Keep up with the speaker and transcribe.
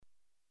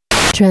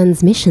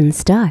Transmission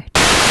start.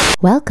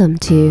 Welcome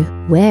to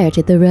Where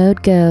Did the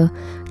Road Go?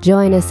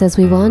 Join us as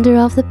we wander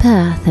off the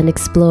path and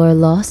explore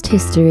lost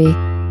history,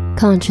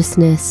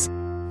 consciousness,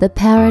 the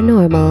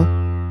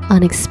paranormal,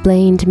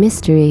 unexplained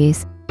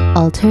mysteries,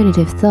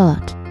 alternative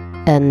thought,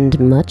 and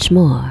much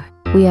more.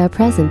 We are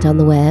present on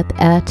the web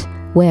at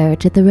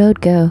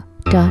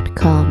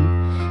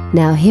wheredidtheroadgo.com.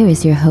 Now here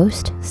is your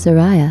host,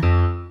 Soraya.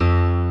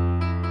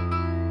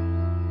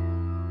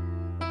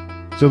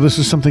 So this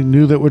is something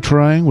new that we're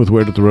trying with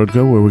Where Did the Road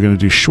Go, where we're going to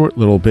do short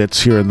little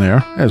bits here and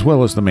there, as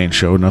well as the main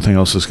show. Nothing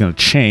else is going to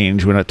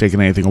change. We're not taking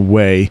anything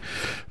away.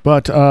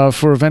 But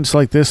for events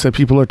like this that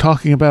people are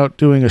talking about,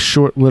 doing a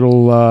short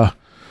little,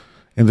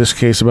 in this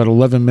case, about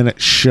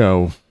 11-minute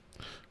show,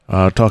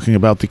 talking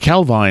about the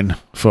Calvine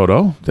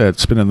photo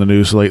that's been in the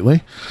news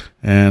lately.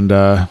 And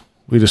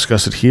we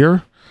discuss it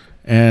here.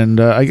 And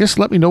I guess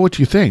let me know what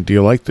you think. Do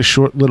you like the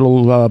short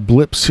little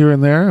blips here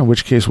and there? In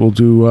which case we'll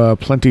do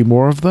plenty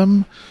more of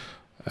them.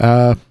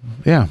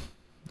 Yeah.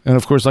 And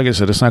of course, like I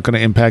said, it's not going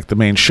to impact the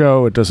main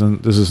show. This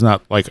is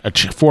not like a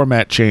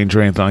format change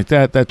or anything like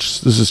that.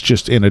 This is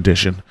just in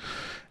addition.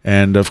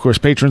 And of course,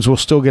 patrons will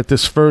still get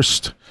this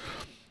first.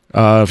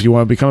 If you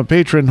want to become a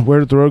patron,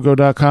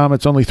 wheredidtheroadgo.com.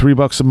 It's only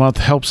 $3 a month.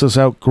 Helps us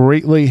out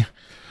greatly.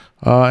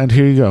 And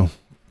here you go.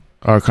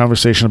 Our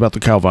conversation about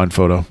the Calvine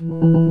photo.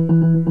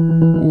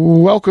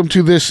 Welcome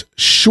to this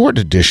short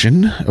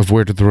edition of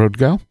Where Did the Road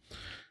Go?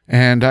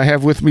 And I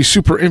have with me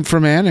Super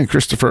Inframan and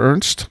Christopher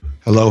Ernst.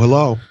 Hello,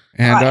 hello.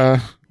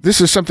 And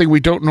this is something we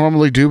don't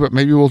normally do, but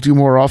maybe we'll do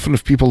more often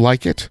if people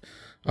like it.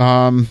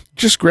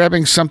 Just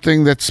grabbing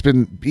something that's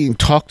been being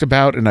talked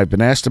about and I've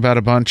been asked about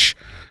a bunch,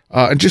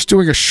 and just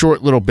doing a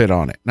short little bit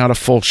on it, not a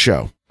full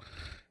show.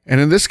 And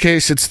in this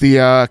case, it's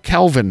the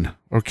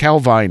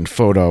Calvine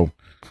photo.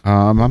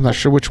 I'm not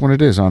sure which one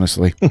it is,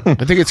 honestly. I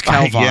think it's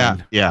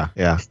Calvine. Yeah.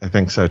 I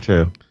think so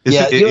too.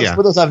 It's one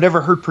of those I've never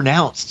heard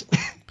pronounced.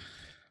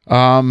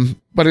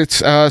 But it's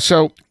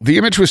so the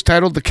image was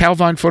titled "The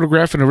Calvine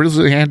Photograph" and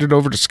originally handed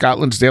over to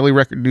Scotland's Daily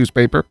Record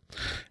newspaper,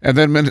 and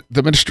then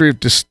the Ministry of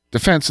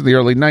Defence in the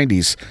early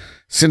 90s.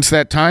 Since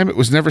that time, it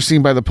was never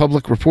seen by the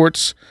public.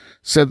 Reports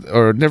said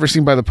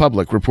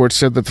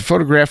that the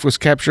photograph was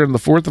captured on the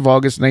 4th of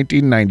August,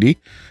 1990,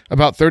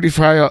 about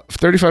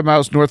 35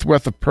 miles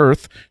northwest of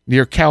Perth,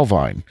 near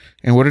Calvine.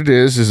 And what it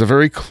is a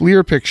very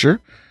clear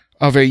picture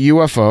of a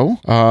UFO,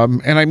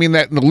 and I mean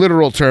that in the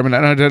literal term, an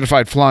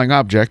unidentified flying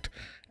object.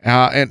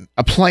 And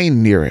a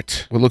plane near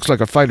it. It looks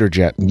like a fighter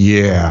jet.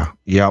 Yeah.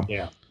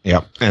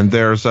 And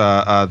there was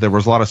a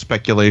lot of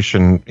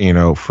speculation,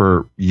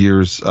 for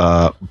years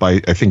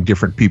by I think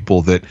different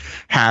people that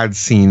had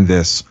seen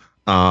this,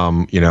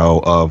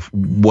 of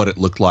what it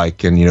looked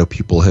like, and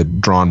people had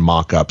drawn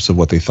mock-ups of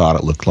what they thought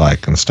it looked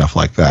like and stuff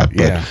like that.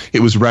 But it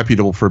was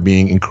reputable for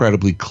being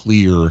incredibly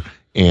clear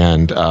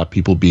and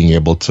people being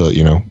able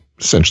to,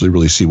 essentially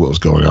really see what was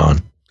going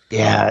on.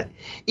 Yeah,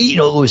 it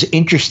was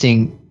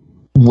interesting.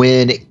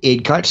 When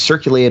it got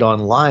circulated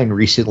online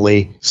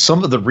recently,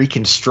 some of the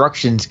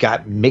reconstructions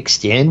got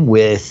mixed in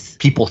with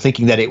people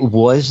thinking that it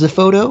was the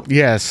photo.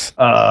 Yes.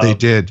 They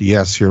did.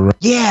 Yes, you're right.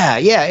 Yeah.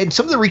 And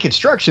some of the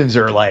reconstructions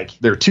are like,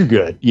 they're too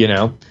good,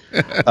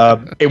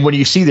 and when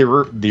you see the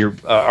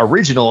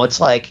original, it's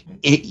like,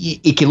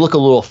 it can look a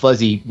little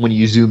fuzzy when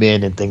you zoom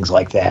in and things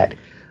like that.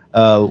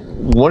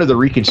 One of the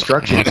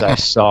reconstructions I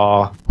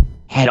saw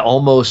had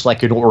almost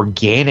like an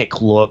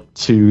organic look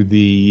to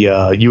the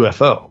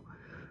UFO.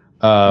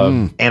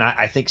 And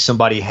I think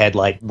somebody had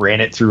ran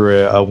it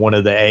through one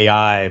of the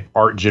AI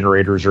art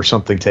generators or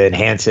something to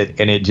enhance it.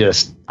 And it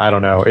just, I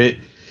don't know, it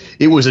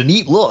was a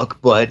neat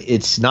look, but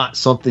it's not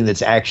something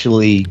that's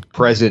actually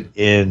present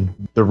in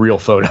the real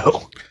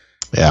photo.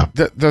 Yeah.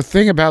 The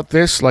thing about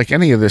this, like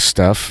any of this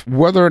stuff,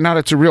 whether or not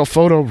it's a real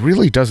photo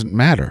really doesn't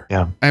matter.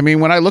 Yeah. I mean,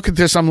 when I look at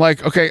this, I'm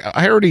like, okay,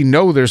 I already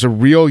know there's a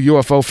real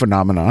UFO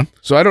phenomenon,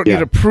 so I don't need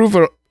to prove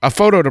a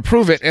photo to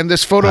prove it, and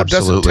this photo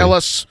doesn't tell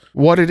us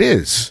what it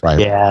is. Right.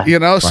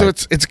 Yeah. So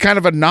it's kind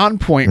of a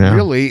non-point,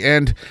 really,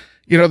 and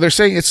they're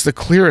saying it's the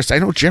clearest. I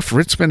know Jeff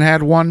Ritzmann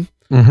had one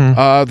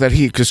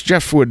because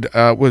Jeff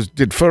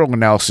did photo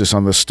analysis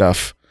on this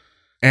stuff,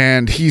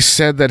 and he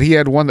said that he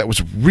had one that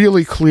was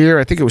really clear.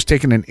 I think it was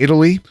taken in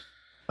Italy.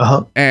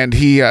 And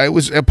it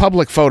was a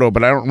public photo,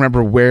 but I don't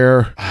remember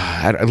where.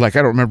 I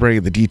don't remember any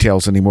of the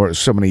details anymore. It was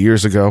so many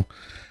years ago.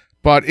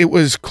 But it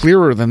was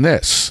clearer than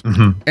this.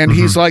 And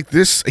he's like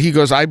this. He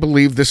goes, I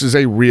believe this is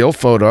a real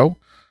photo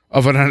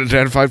of an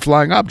unidentified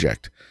flying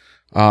object.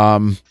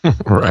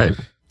 Right.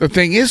 The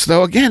thing is,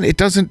 though, again, it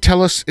doesn't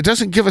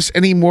give us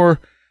any more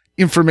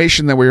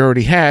information than we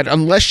already had,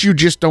 unless you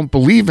just don't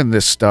believe in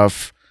this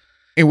stuff,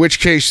 in which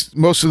case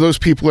most of those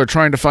people are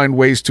trying to find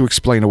ways to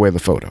explain away the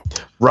photo.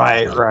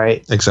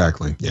 Right.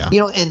 Exactly. Yeah.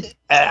 And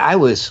I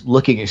was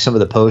looking at some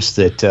of the posts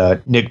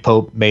that Nick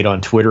Pope made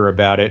on Twitter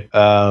about it,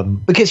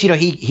 because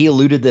he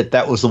alluded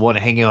that was the one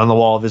hanging on the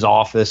wall of his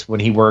office when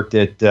he worked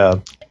at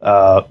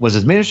was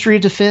it Ministry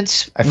of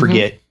Defense? I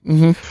forget.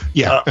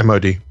 Yeah,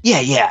 MOD.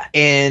 Yeah.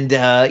 And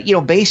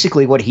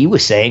basically what he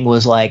was saying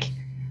was like,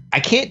 I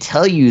can't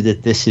tell you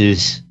that this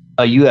is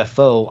a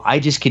UFO. I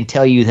just can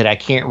tell you that I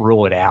can't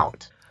rule it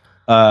out.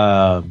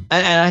 And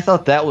I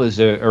thought that was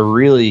a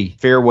really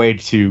fair way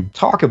to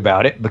talk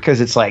about it, because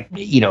it's like,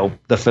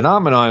 the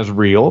phenomenon is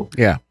real.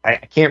 Yeah. I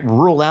can't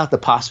rule out the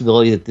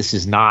possibility that this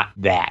is not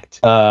that.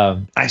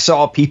 I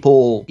saw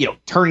people,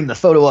 turning the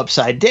photo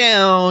upside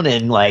down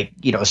and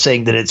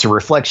saying that it's a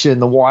reflection in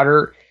the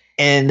water.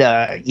 And,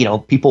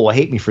 people will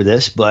hate me for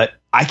this, but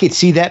I could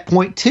see that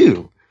point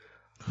too.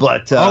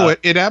 But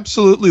it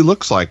absolutely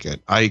looks like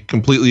it. I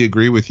completely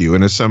agree with you.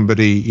 And as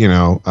somebody,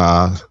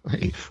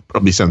 I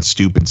probably sound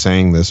stupid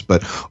saying this,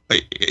 but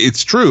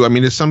it's true. I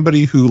mean, as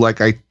somebody who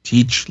I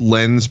teach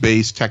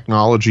lens-based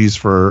technologies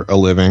for a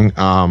living,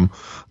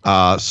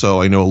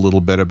 so I know a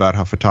little bit about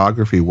how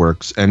photography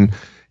works, and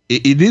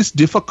it is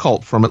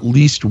difficult from at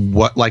least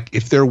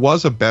if there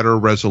was a better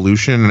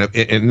resolution,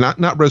 and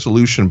not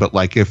resolution, but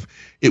if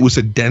it was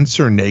a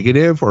denser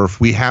negative, or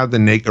if we had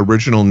the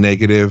original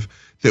negative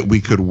that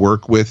we could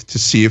work with to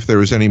see if there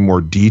was any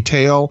more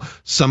detail,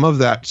 some of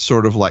that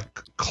sort of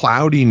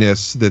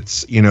cloudiness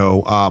that's,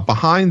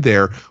 behind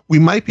there, we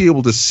might be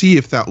able to see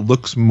if that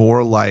looks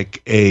more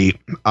like a,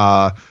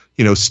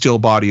 still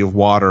body of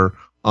water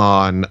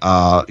on,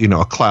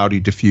 a cloudy,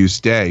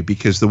 diffuse day,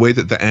 because the way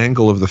that the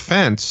angle of the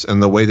fence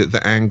and the way that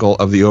the angle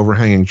of the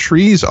overhanging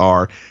trees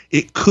are,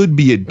 it could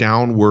be a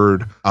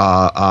downward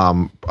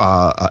angle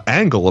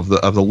of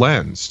the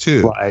lens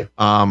too. Right.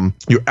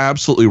 You're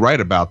absolutely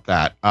right about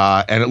that.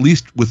 And at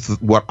least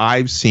with what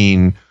I've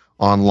seen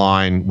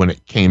online when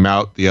it came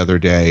out the other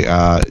day,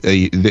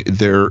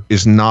 there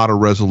is not a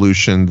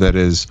resolution that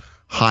is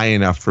high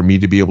enough for me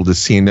to be able to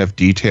see enough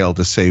detail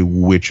to say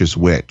which is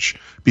which,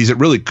 because it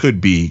really could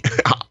be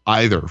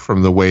either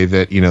from the way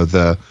that,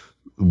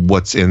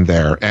 what's in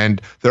there. And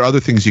there are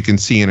other things you can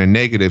see in a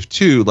negative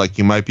too,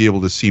 you might be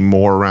able to see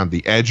more around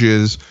the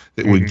edges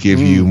that would give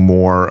you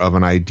more of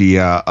an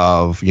idea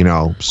of,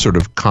 sort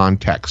of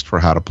context for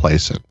how to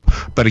place it.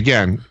 But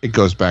again, it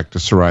goes back to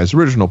Sarai's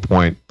original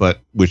point,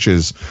 which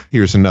is,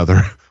 here's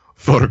another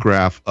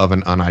photograph of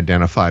an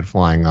unidentified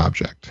flying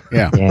object.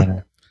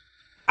 Yeah.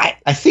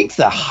 I think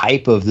the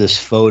hype of this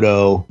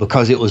photo,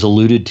 because it was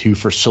alluded to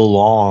for so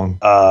long,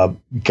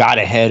 got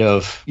ahead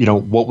of,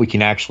 what we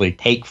can actually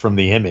take from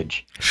the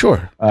image.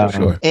 Sure.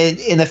 Sure.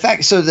 And the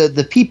fact, so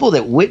the people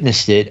that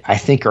witnessed it, I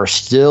think are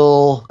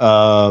still,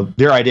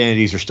 their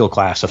identities are still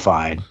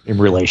classified in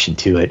relation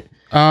to it.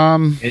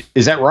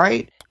 Is that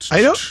right?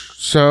 I don't.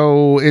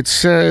 So it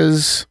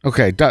says,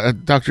 okay,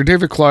 Dr.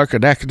 David Clark,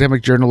 an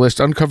academic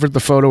journalist, uncovered the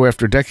photo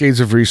after decades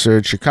of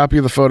research. A copy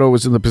of the photo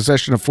was in the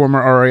possession of former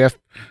RAF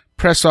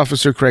press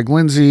officer Craig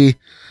Lindsay.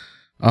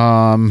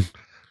 I'm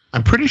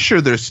pretty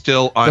sure they're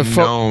still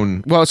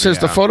unknown. It says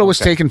the photo was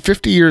taken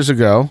 50 years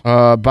ago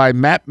by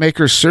map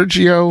maker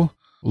Sergio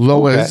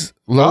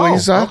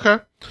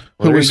Loaiza,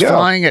 who was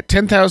flying at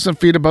 10,000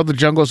 feet above the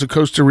jungles of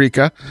Costa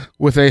Rica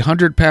with a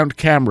 100-pound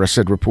camera,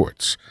 said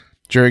reports.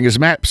 During his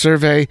map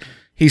survey,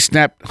 he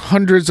snapped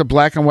hundreds of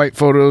black and white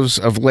photos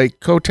of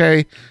Lake Cote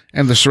and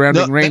the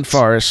surrounding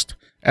rainforest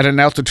at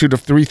an altitude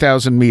of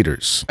 3,000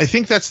 meters. I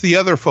think that's the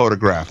other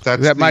photograph.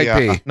 That might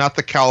be. Not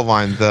the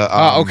Calvine.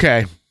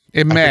 Okay.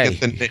 It may.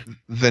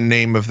 The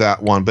name of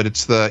that one, but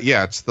it's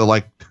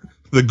the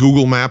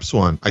Google Maps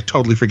one. I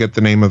totally forget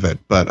the name of it,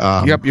 but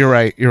yep, you're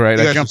right.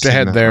 I jumped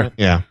ahead there. Right?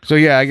 Yeah. So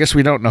I guess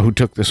we don't know who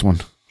took this one.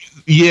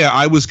 Yeah,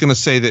 I was going to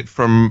say that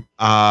from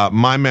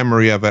my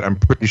memory of it, I'm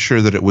pretty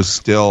sure that it was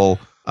still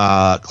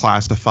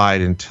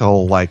classified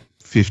until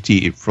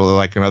 50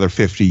 for another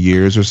 50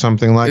 years or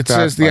something like that. It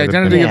says the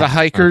identity of the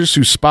hikers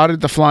who spotted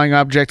the flying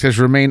object has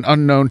remained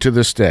unknown to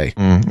this day.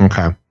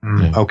 Okay.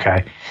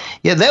 Okay.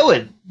 Yeah,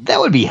 that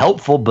would be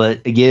helpful,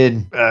 but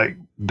again,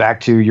 back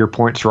to your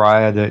point,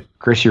 Soraya, that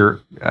Chris, you're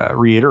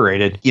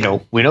reiterated.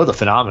 We know the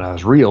phenomenon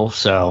is real,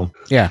 so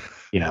yeah.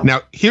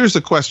 Now, here's the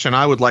question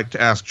I would like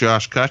to ask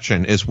Josh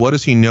Cutchin is, what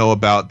does he know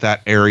about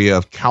that area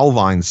of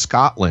Calvine,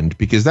 Scotland?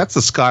 Because that's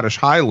the Scottish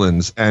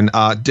Highlands, and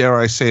dare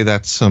I say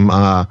that's some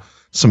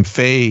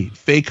Fey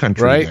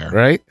country there.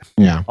 Right?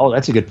 Yeah. Oh,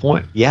 that's a good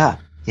point. Yeah.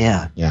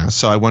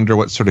 So I wonder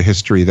what sort of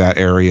history that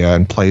area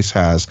and place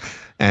has.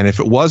 And if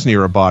it was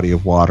near a body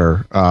of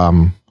water,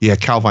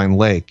 Calvine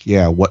Lake.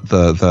 Yeah, what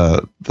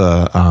the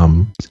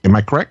am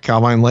I correct?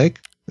 Calvine Lake?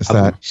 Is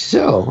that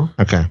so?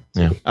 Okay.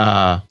 Yeah.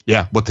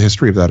 What the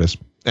history of that is,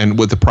 and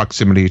with the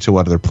proximity to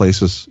what other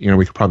places.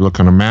 We could probably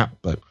look on a map,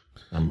 but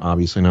I'm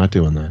obviously not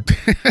doing that.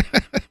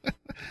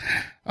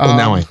 Well,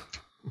 now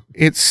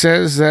it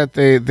says that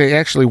they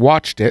actually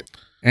watched it,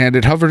 and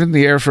it hovered in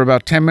the air for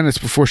about 10 minutes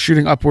before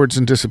shooting upwards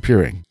and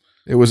disappearing.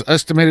 It was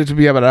estimated to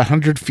be about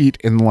 100 feet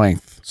in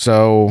length.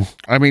 So,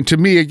 I mean, to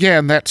me,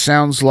 again, that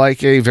sounds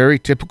like a very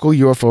typical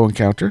UFO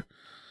encounter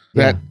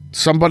that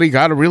somebody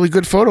got a really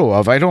good photo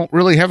of. I don't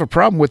really have a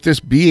problem with this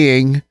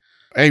being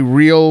a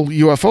real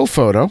UFO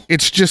photo.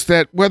 It's just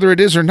that whether it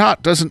is or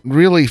not doesn't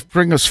really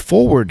bring us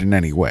forward in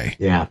any way.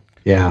 Yeah.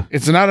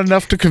 It's not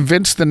enough to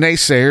convince the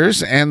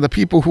naysayers, and the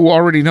people who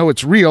already know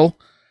it's real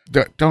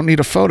don't need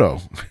a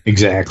photo.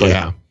 Exactly.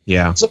 Yeah.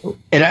 Yeah. So,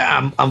 and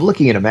I'm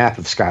looking at a map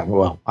of Scotland.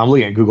 Well, I'm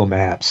looking at Google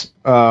Maps.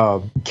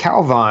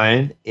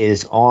 Calvine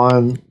is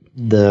on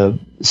the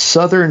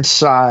southern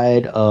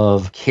side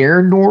of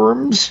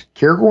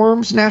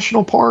Cairngorms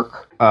National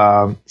Park.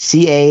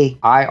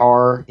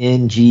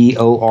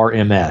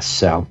 Cairngorms.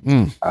 So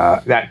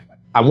that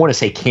I want to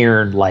say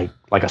cairn like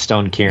a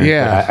stone cairn.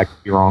 Yeah, but I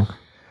could be wrong.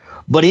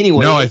 But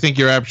anyway, no, I think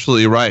you're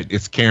absolutely right.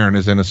 It's cairn,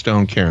 as in a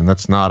stone cairn.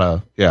 That's not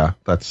a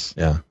that's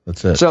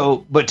it.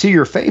 So, but to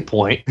your Faye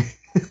point,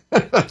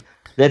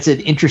 that's an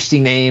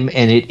interesting name,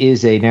 and it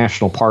is a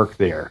national park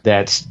there.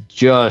 That's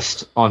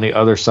just on the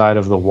other side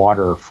of the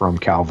water from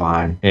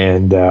Calvine,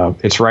 and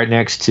it's right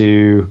next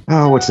to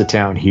what's the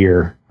town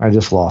here? I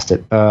just lost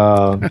it.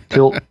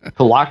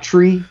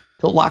 Pillochtree,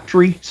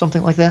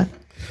 something like that.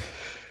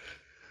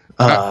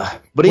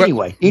 But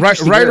anyway,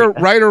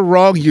 right or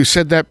wrong, you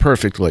said that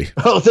perfectly.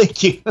 Oh,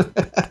 thank you.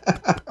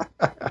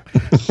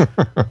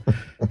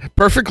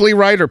 Perfectly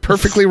right or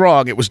perfectly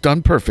wrong. It was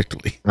done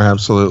perfectly.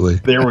 Absolutely.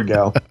 There we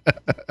go.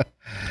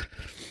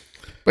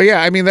 But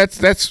yeah, I mean,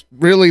 that's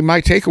really my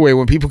takeaway.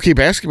 When people keep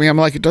asking me, I'm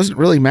like, it doesn't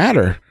really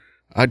matter.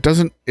 It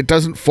doesn't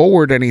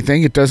forward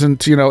anything. It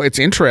doesn't, it's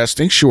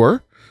interesting.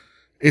 Sure.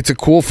 It's a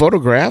cool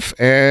photograph,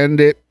 and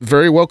it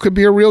very well could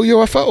be a real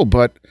UFO,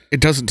 but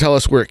it doesn't tell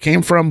us where it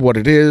came from, what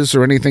it is,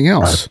 or anything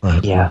else.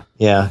 Right. Yeah.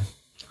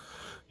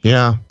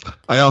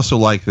 I also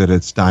like that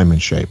it's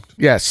diamond shaped.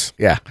 Yes.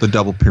 Yeah. The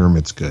double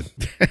pyramid's good.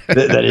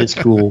 that is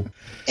cool.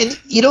 And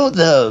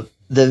the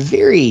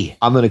very,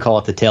 I'm going to call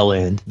it the tail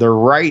end, the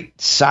right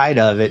side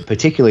of it,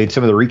 particularly in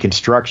some of the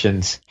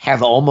reconstructions,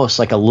 have almost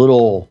like a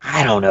little,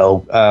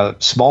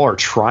 smaller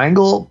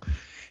triangle.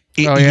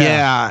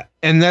 Yeah.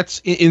 And that's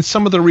in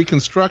some of the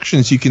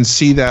reconstructions, you can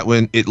see that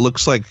when it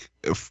looks like,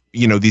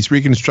 these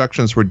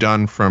reconstructions were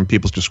done from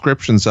people's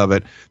descriptions of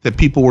it, that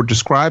people were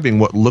describing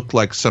what looked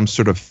like some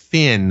sort of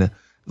fin,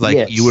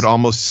 like you would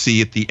almost see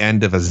at the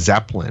end of a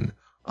Zeppelin.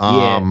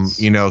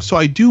 So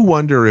I do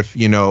wonder if,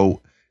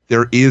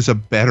 there is a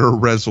better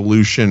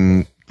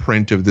resolution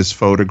print of this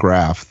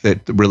photograph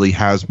that really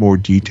has more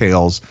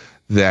details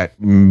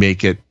that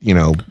make it,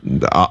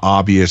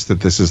 obvious that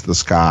this is the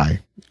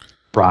sky.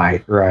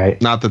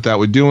 Right. Not that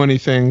would do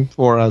anything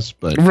for us,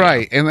 but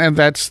right, and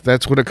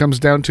that's what it comes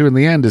down to in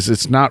the end. Is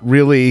it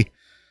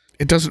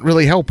doesn't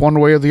really help one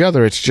way or the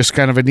other. It's just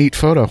kind of a neat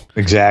photo.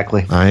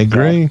 Exactly. I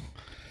agree.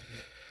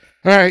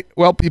 All right.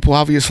 Well, people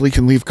obviously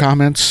can leave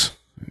comments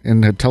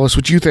and tell us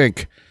what you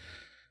think,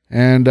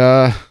 and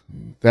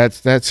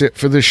that's it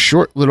for this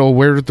short little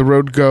Where Did the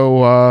Road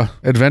Go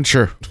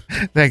adventure.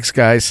 Thanks,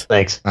 guys.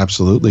 Thanks.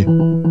 Absolutely.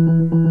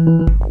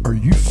 Are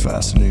you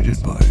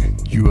fascinated by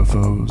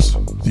UFOs,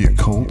 the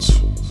occult,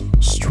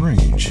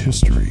 strange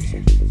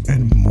history,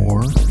 and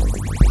more?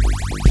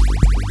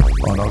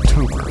 On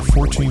October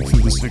 14th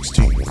through the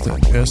 16th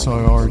at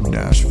SIR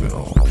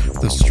Nashville,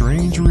 the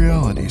Strange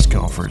Realities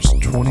Conference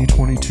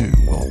 2022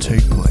 will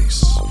take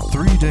place.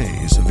 3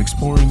 days of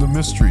exploring the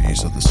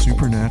mysteries of the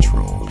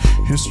supernatural,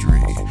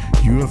 history,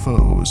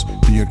 UFOs,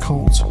 the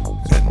occult,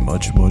 and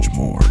much, much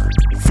more.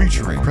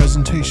 Featuring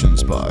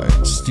presentations by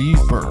Steve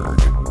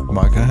Berg,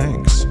 Micah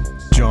Hanks,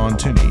 John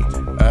Tinney,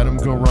 Adam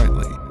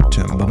Gorightly,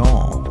 Tim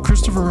Banal,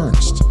 Christopher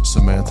Ernst,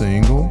 Samantha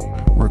Engel,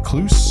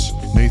 Recluse,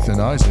 Nathan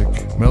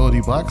Isaac,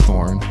 Melody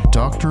Blackthorn,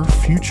 Dr.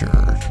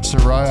 Future,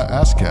 Soraya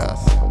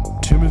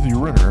Askath, Timothy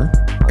Ritter,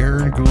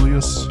 Aaron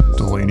Goulias,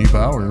 Delaney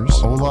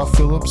Bowers, Olaf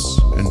Phillips,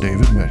 and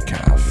David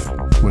Metcalf.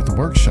 With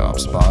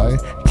workshops by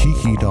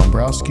Kiki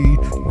Dombrowski,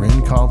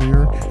 Ren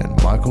Collier,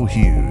 and Michael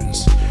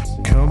Hughes.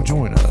 Come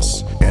join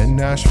us in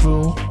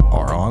Nashville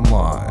or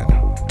online.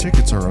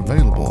 Tickets are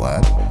available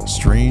at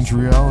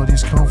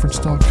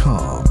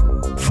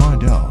strangerealitiesconference.com.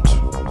 Find out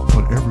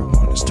what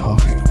everyone is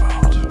talking about.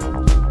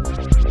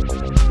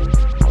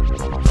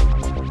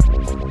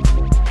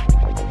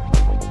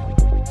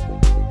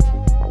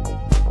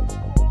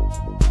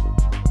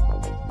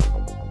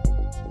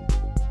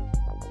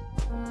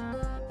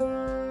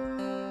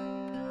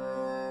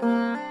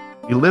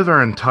 We live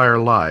our entire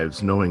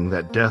lives knowing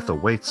that death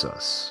awaits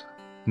us.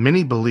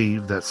 Many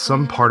believe that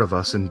some part of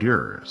us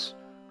endures.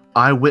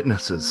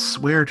 Eyewitnesses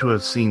swear to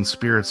have seen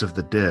spirits of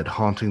the dead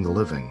haunting the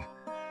living,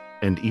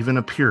 and even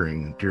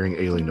appearing during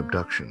alien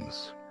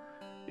abductions.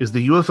 Is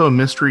the UFO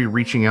mystery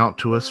reaching out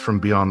to us from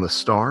beyond the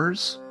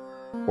stars,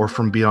 or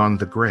from beyond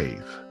the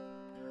grave?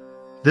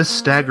 This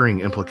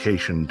staggering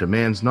implication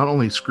demands not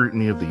only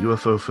scrutiny of the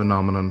UFO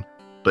phenomenon,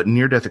 but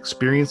near-death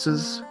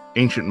experiences,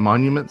 ancient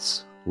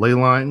monuments, ley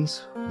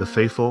lines, the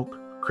Fae folk,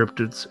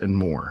 cryptids, and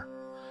more.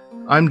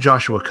 I'm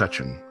Joshua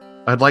Cutchin.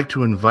 I'd like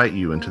to invite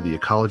you into the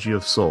Ecology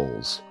of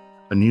Souls,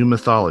 a new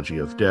mythology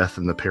of death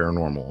and the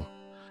paranormal,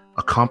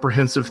 a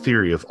comprehensive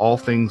theory of all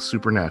things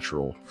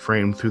supernatural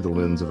framed through the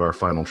lens of our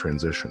final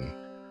transition.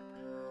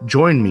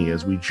 Join me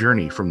as we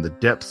journey from the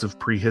depths of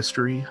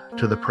prehistory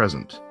to the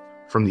present,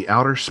 from the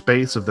outer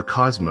space of the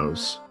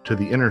cosmos to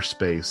the inner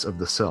space of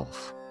the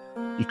self.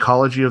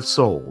 Ecology of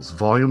Souls,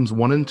 Volumes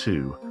 1 and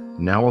 2,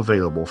 now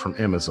available from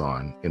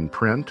Amazon in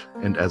print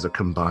and as a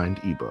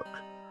combined ebook.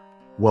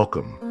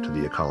 Welcome to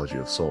the Ecology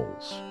of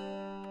Souls.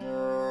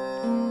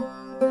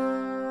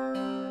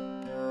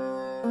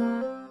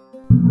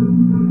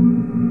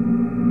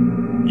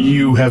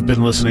 You have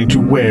been listening to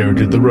Where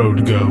Did the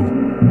Road Go?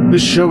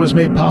 This show is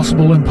made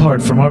possible in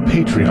part from our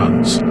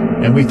Patreons,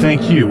 and we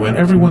thank you and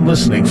everyone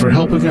listening for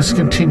helping us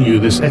continue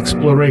this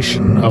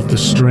exploration of the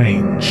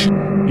strange.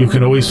 You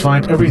can always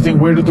find everything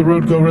Where Did the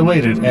Road Go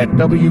related at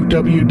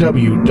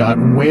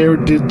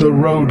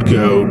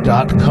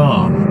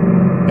www.wheredidtheroadgo.com.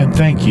 And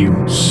thank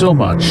you so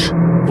much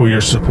for your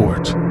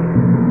support.